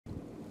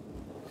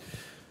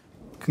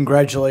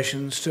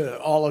Congratulations to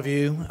all of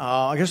you.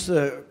 I guess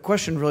the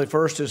question really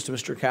first is to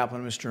Mr.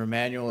 Kaplan and Mr.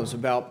 Emanuel is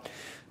about,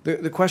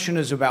 the question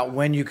is about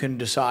when you can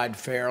decide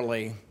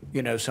fairly,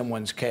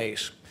 someone's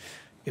case.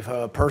 If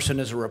a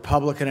person is a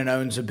Republican and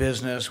owns a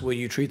business, will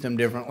you treat them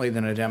differently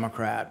than a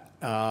Democrat?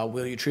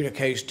 Will you treat a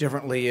case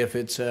differently if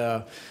it's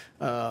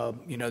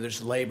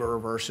there's labor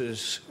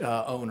versus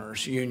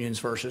owners, unions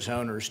versus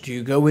owners? Do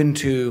you go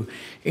into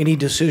any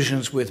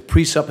decisions with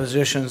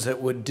presuppositions that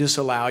would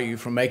disallow you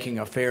from making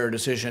a fair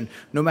decision,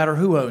 no matter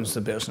who owns the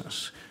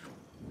business?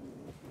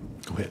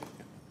 Go ahead.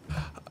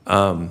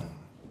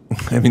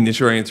 The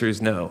short answer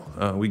is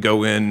no. We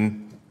go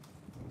in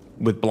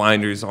with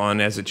blinders on,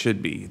 as it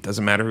should be. It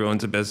doesn't matter who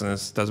owns a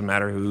business. It doesn't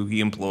matter who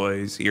he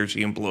or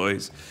she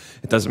employs.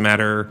 It doesn't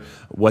matter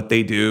what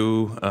they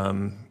do.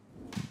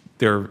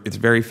 It's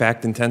very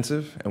fact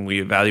intensive, and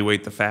we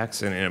evaluate the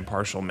facts in an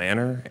impartial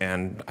manner.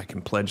 And I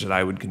can pledge that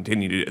I would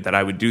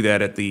I would do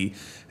that at the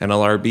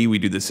NLRB. We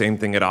do the same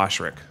thing at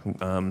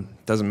OSHRC.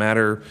 Doesn't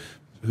matter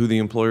who the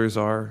employers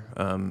are,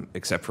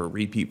 except for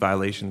repeat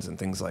violations and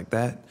things like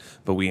that.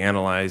 But we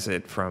analyze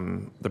it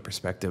from the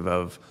perspective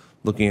of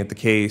looking at the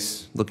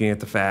case, looking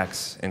at the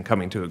facts, and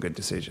coming to a good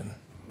decision.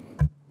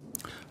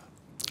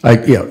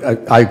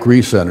 I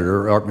agree,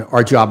 Senator.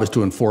 Our job is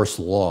to enforce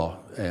the law,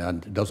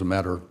 and it doesn't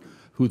matter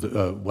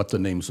what the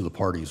names of the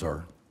parties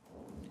are.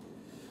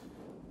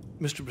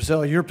 Mr.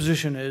 Brazell, your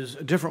position is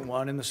a different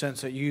one in the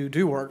sense that you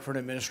do work for an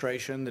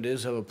administration that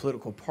is of a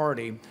political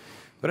party.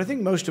 But I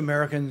think most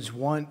Americans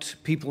want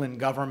people in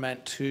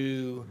government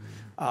to,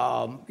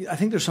 I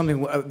think there's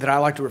something that I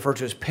like to refer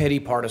to as petty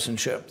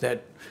partisanship,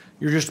 that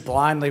you're just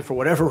blindly for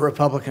whatever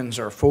Republicans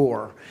are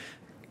for.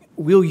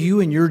 Will you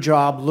in your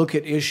job look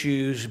at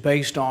issues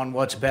based on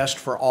what's best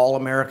for all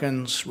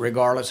Americans,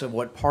 regardless of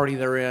what party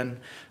they're in,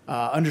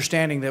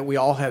 understanding that we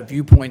all have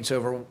viewpoints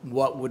over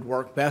what would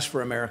work best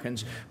for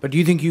Americans, but do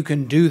you think you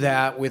can do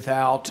that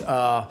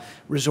without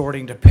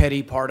resorting to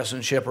petty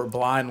partisanship or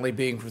blindly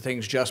being for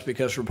things just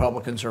because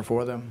Republicans are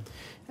for them?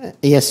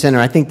 Yes,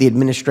 Senator. I think the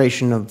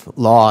administration of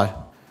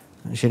law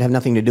should have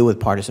nothing to do with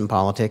partisan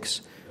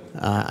politics.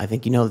 I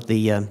think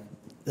the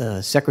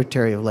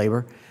Secretary of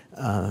Labor,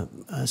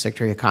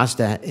 Secretary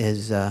Acosta,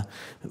 is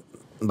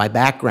by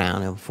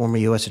background a former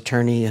U.S.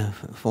 attorney, a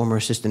former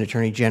assistant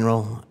attorney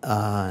general,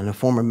 and a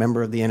former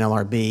member of the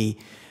NLRB.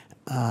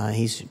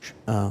 He's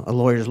a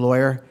lawyer's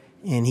lawyer,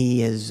 and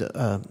he has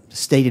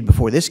stated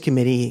before this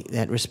committee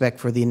that respect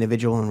for the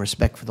individual and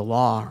respect for the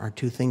law are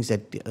two things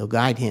that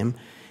guide him,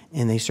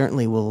 and they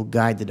certainly will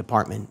guide the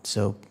department.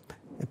 So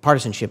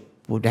partisanship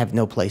would have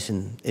no place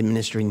in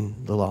administering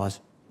the laws.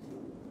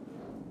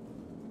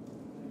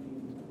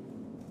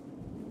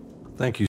 Thank you.